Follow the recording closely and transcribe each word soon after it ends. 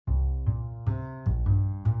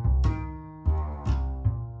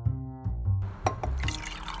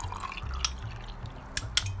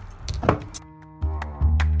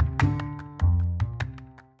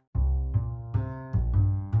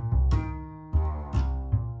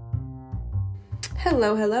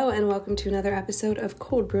Hello, and welcome to another episode of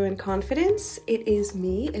Cold Brew and Confidence. It is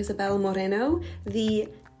me, Isabel Moreno, the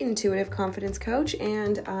Intuitive Confidence Coach,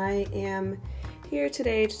 and I am here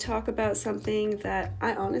today to talk about something that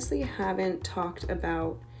I honestly haven't talked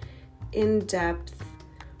about in depth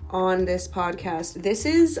on this podcast. This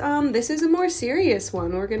is a more serious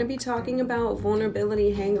one. We're going to be talking about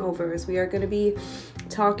vulnerability hangovers. We are going to be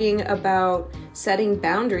talking about setting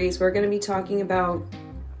boundaries. We're going to be talking about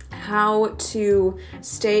how to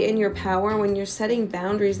stay in your power when you're setting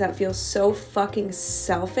boundaries that feel so fucking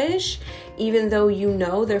selfish, even though you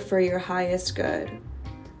know they're for your highest good.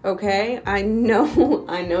 Okay? I know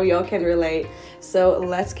y'all can relate. So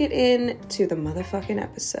let's get into the motherfucking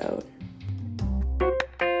episode.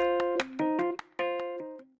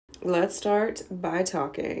 Let's start by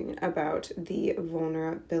talking about the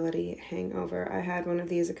vulnerability hangover. I had one of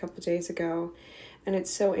these a couple days ago, and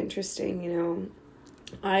it's so interesting,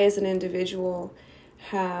 I, as an individual,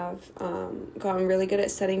 have gotten really good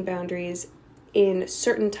at setting boundaries in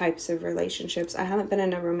certain types of relationships. I haven't been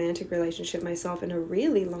in a romantic relationship myself in a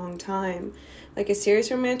really long time. Like a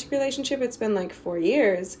serious romantic relationship, it's been like 4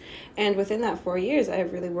 years. And within that 4 years, I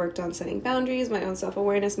have really worked on setting boundaries, my own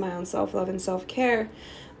self-awareness, my own self-love and self-care.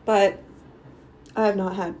 But I have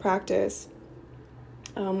not had practice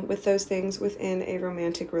with those things within a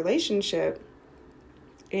romantic relationship.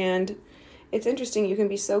 And it's interesting, you can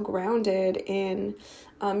be so grounded in,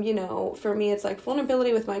 for me, it's like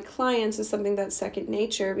vulnerability with my clients is something that's second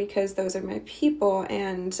nature because those are my people,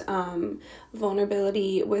 and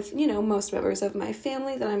vulnerability with, most members of my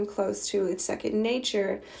family that I'm close to, it's second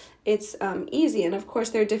nature. It's easy. And of course,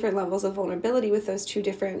 there are different levels of vulnerability with those two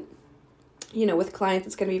different, with clients,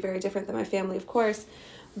 it's going to be very different than my family, of course.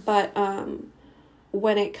 But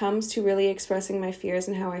when it comes to really expressing my fears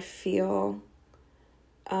and how I feel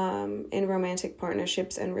in romantic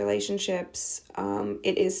partnerships and relationships,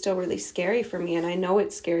 it is still really scary for me. And I know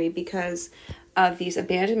it's scary because of these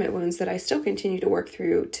abandonment wounds that I still continue to work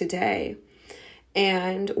through today.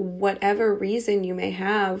 And whatever reason you may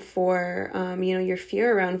have for, your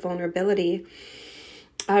fear around vulnerability,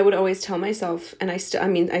 I would always tell myself, and I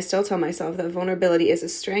still tell myself that vulnerability is a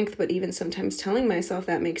strength, but even sometimes telling myself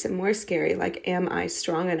that makes it more scary. Like, am I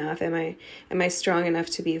strong enough? Am I strong enough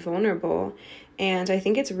to be vulnerable? And I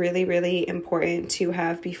think it's really, really important to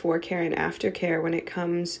have before care and after care when it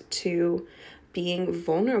comes to being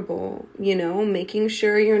vulnerable, making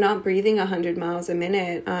sure you're not breathing 100 miles a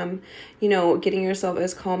minute, getting yourself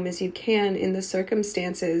as calm as you can in the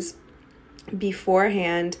circumstances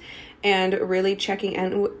beforehand, and really checking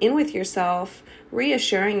in with yourself,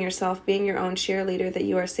 reassuring yourself, being your own cheerleader that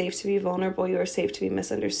you are safe to be vulnerable, you are safe to be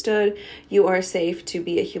misunderstood, you are safe to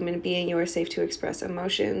be a human being, you are safe to express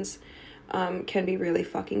emotions. Can be really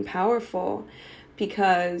fucking powerful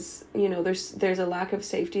because, there's a lack of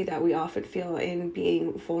safety that we often feel in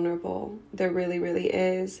being vulnerable. There really, really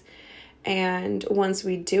is. And once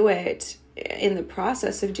we do it, in the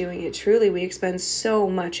process of doing it truly, we expend so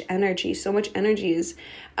much energy. So much energy is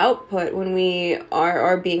output when we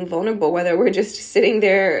are being vulnerable, whether we're just sitting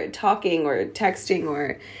there talking or texting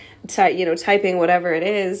or, typing, whatever it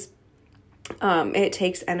is. It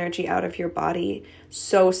takes energy out of your body.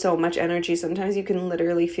 So much energy. Sometimes you can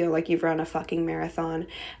literally feel like you've run a fucking marathon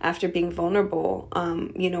after being vulnerable,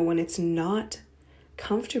 when it's not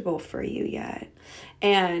comfortable for you yet.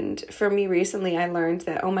 And for me recently, I learned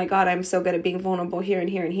that, oh my God, I'm so good at being vulnerable here and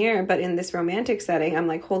here and here. But in this romantic setting, I'm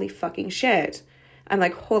like, holy fucking shit.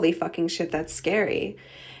 That's scary.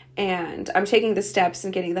 And I'm taking the steps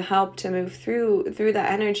and getting the help to move through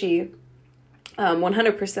that energy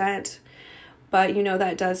 100%. But,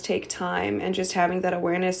 that does take time, and just having that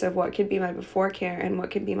awareness of what could be my before care and what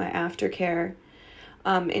could be my aftercare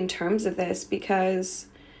in terms of this, because,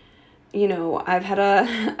 I've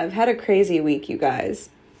had a crazy week, you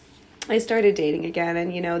guys. I started dating again,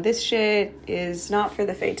 and, this shit is not for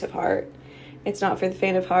the faint of heart. It's not for the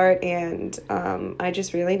faint of heart, and I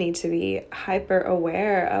just really need to be hyper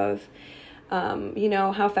aware of,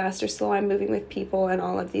 how fast or slow I'm moving with people and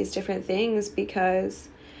all of these different things, because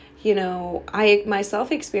I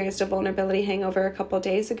myself experienced a vulnerability hangover a couple of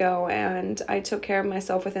days ago, and I took care of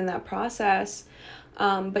myself within that process.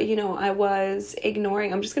 But, I was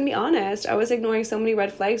ignoring, I'm just going to be honest, I was ignoring so many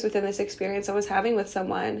red flags within this experience I was having with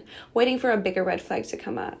someone, waiting for a bigger red flag to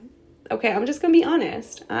come up. Okay, I'm just going to be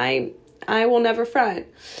honest. I will never front.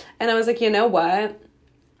 And I was like, you know what?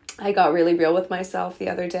 I got really real with myself the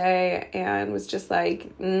other day and was just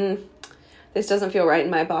like, this doesn't feel right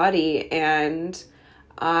in my body. And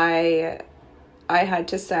I had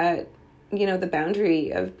to set, the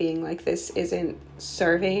boundary of being like, this isn't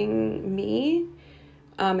serving me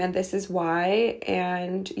And this is why.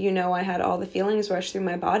 And, you know, I had all the feelings rush through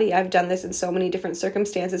my body. I've done this in so many different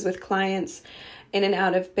circumstances with clients in and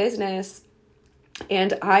out of business.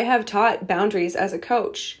 And I have taught boundaries as a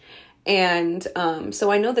coach. And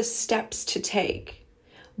so I know the steps to take.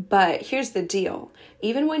 But here's the deal.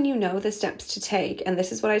 Even when you know the steps to take, and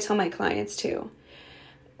this is what I tell my clients too,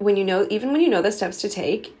 even when you know the steps to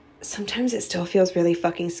take, sometimes it still feels really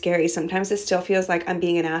fucking scary. Sometimes it still feels like I'm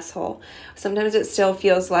being an asshole. Sometimes it still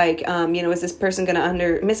feels like, is this person going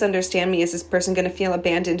to misunderstand me? Is this person going to feel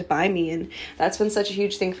abandoned by me? And that's been such a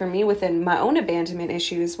huge thing for me within my own abandonment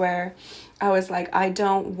issues, where I was like, I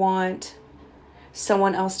don't want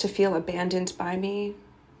someone else to feel abandoned by me,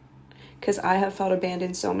 because I have felt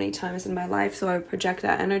abandoned so many times in my life. So I would project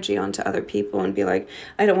that energy onto other people and be like,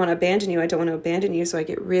 I don't want to abandon you. I don't want to abandon you. So I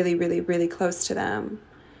get really, really, really close to them.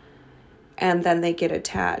 And then they get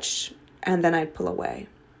attached. And then I'd pull away.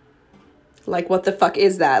 Like, what the fuck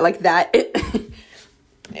is that? Like that.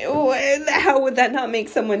 How would that not make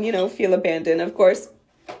someone, feel abandoned? Of course,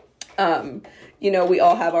 we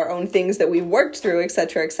all have our own things that we've worked through, et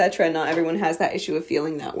cetera, et cetera. And not everyone has that issue of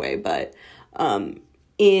feeling that way. But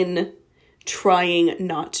in trying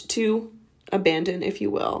not to abandon, if you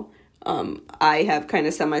will, I have kind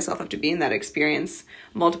of set myself up to be in that experience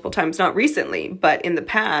multiple times, not recently, but in the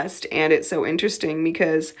past. And it's so interesting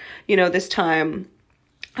because, this time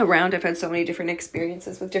around, I've had so many different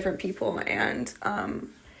experiences with different people, and,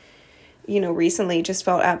 recently just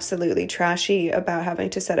felt absolutely trashy about having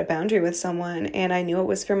to set a boundary with someone. And I knew it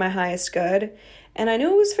was for my highest good. And I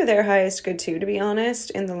knew it was for their highest good too, to be honest,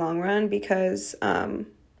 in the long run, because,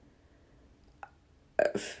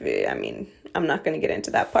 I'm not going to get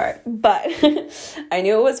into that part, but I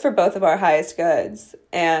knew it was for both of our highest goods.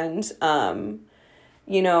 And,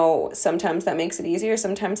 sometimes that makes it easier.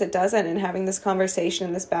 Sometimes it doesn't. And having this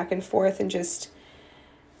conversation, this back and forth, and just,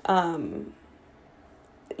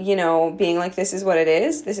 being like, this is what it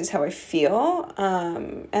is. This is how I feel.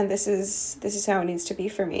 And this is how it needs to be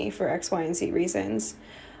for me for X, Y, and Z reasons.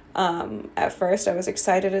 At first I was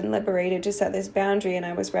excited and liberated to set this boundary, and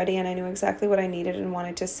I was ready, and I knew exactly what I needed and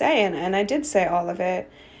wanted to say. And I did say all of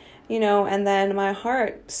it, and then my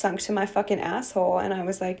heart sunk to my fucking asshole. And I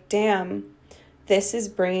was like, damn, this is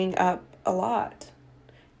bringing up a lot.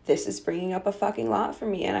 This is bringing up a fucking lot for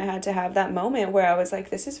me. And I had to have that moment where I was like,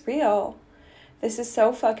 this is real. This is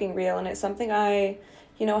so fucking real. And it's something I,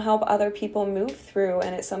 help other people move through.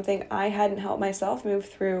 And it's something I hadn't helped myself move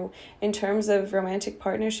through in terms of romantic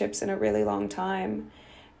partnerships in a really long time.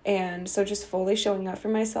 And so just fully showing up for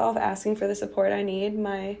myself, asking for the support I need.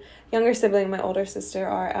 My younger sibling and my older sister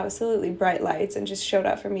are absolutely bright lights and just showed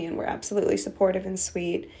up for me and were absolutely supportive and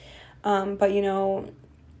sweet. But,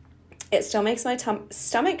 it still makes my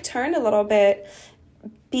stomach turn a little bit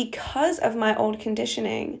because of my old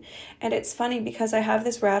conditioning. And it's funny because I have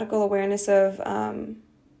this radical awareness of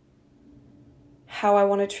how I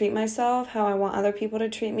want to treat myself, how I want other people to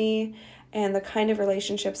treat me, and the kind of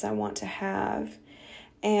relationships I want to have.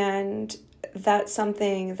 And that's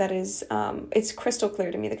something that is, it's crystal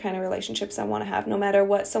clear to me, the kind of relationships I want to have, no matter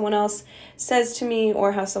what someone else says to me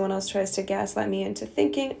or how someone else tries to gaslight me into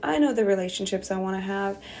thinking. I know the relationships I want to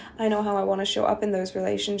have. I know how I want to show up in those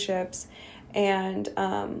relationships. And,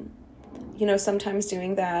 sometimes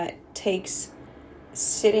doing that takes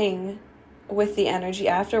sitting with the energy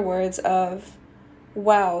afterwards of,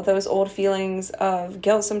 wow, those old feelings of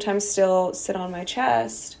guilt sometimes still sit on my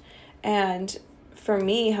chest. And for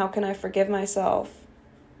me, how can I forgive myself?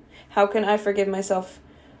 How can I forgive myself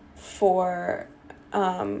for,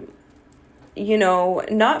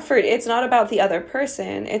 it's not about the other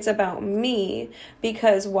person. It's about me,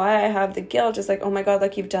 because why I have the guilt is like, oh my God,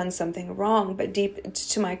 like you've done something wrong. But deep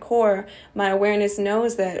to my core, my awareness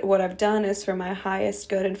knows that what I've done is for my highest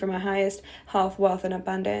good and for my highest health, wealth, and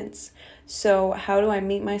abundance. So how do I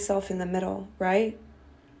meet myself in the middle, right?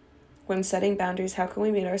 When setting boundaries, how can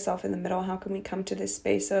we meet ourselves in the middle? How can we come to this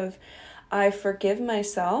space of, I forgive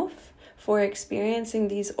myself for experiencing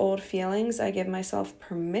these old feelings. I give myself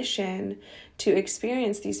permission to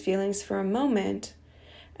experience these feelings for a moment.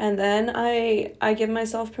 And then I give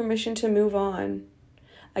myself permission to move on.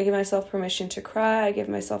 I give myself permission to cry. I give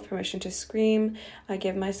myself permission to scream. I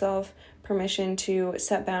give myself permission to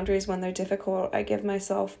set boundaries when they're difficult. I give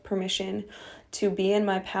myself permission to be in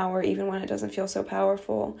my power even when it doesn't feel so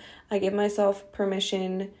powerful. I give myself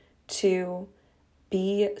permission to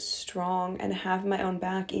be strong and have my own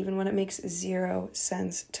back even when it makes zero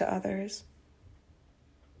sense to others.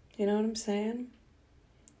 You know what I'm saying?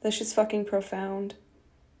 That's just fucking profound.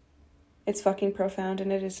 It's fucking profound,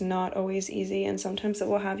 and it is not always easy, and sometimes it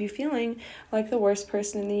will have you feeling like the worst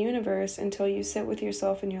person in the universe until you sit with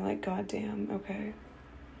yourself and you're like, God damn, okay.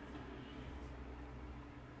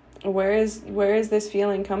 Where is this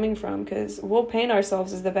feeling coming from? Because we'll paint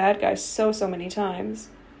ourselves as the bad guy so many times.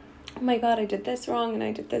 Oh my God, I did this wrong and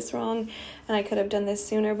I did this wrong and I could have done this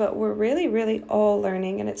sooner. But we're really all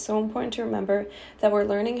learning, and it's so important to remember that we're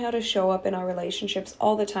learning how to show up in our relationships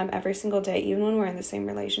all the time, every single day, even when we're in the same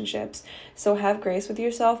relationships. So have grace with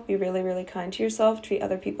yourself, be really kind to yourself, treat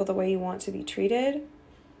other people the way you want to be treated.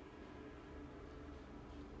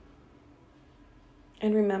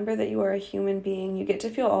 And remember that you are a human being. You get to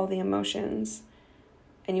feel all the emotions,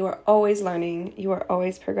 and you are always learning. You are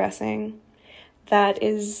always progressing. That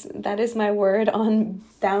is my word on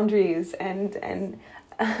boundaries and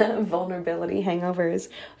vulnerability hangovers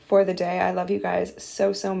for the day. I love you guys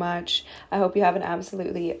so much. I hope you have an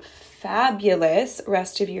absolutely fabulous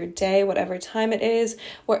rest of your day, whatever time it is,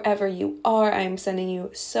 wherever you are. I am sending you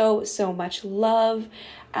so much love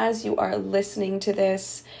as you are listening to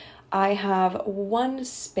this. I have one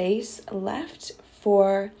space left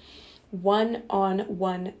for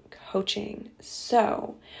one-on-one coaching.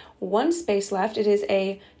 So, one space left. It is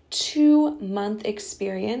a 2-month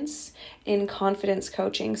experience in confidence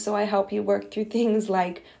coaching. So I help you work through things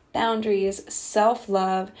like boundaries,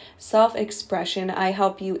 self-love, self-expression. I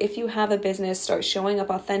help you, if you have a business, start showing up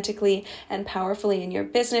authentically and powerfully in your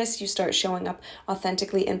business. You start showing up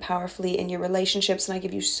authentically and powerfully in your relationships. And I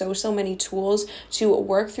give you so many tools to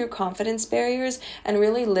work through confidence barriers and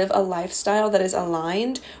really live a lifestyle that is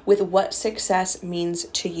aligned with what success means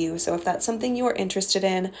to you. So if that's something you are interested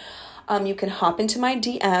in, you can hop into my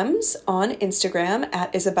DMs on Instagram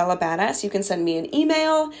at Isabella Badass. You can send me an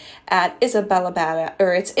email at Isabella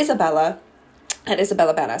at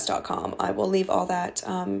isabellabadass.com. I will leave all that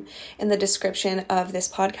in the description of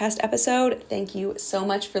this podcast episode. Thank you so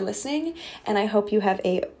much for listening, and I hope you have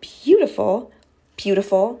a beautiful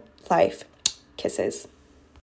life. Kisses.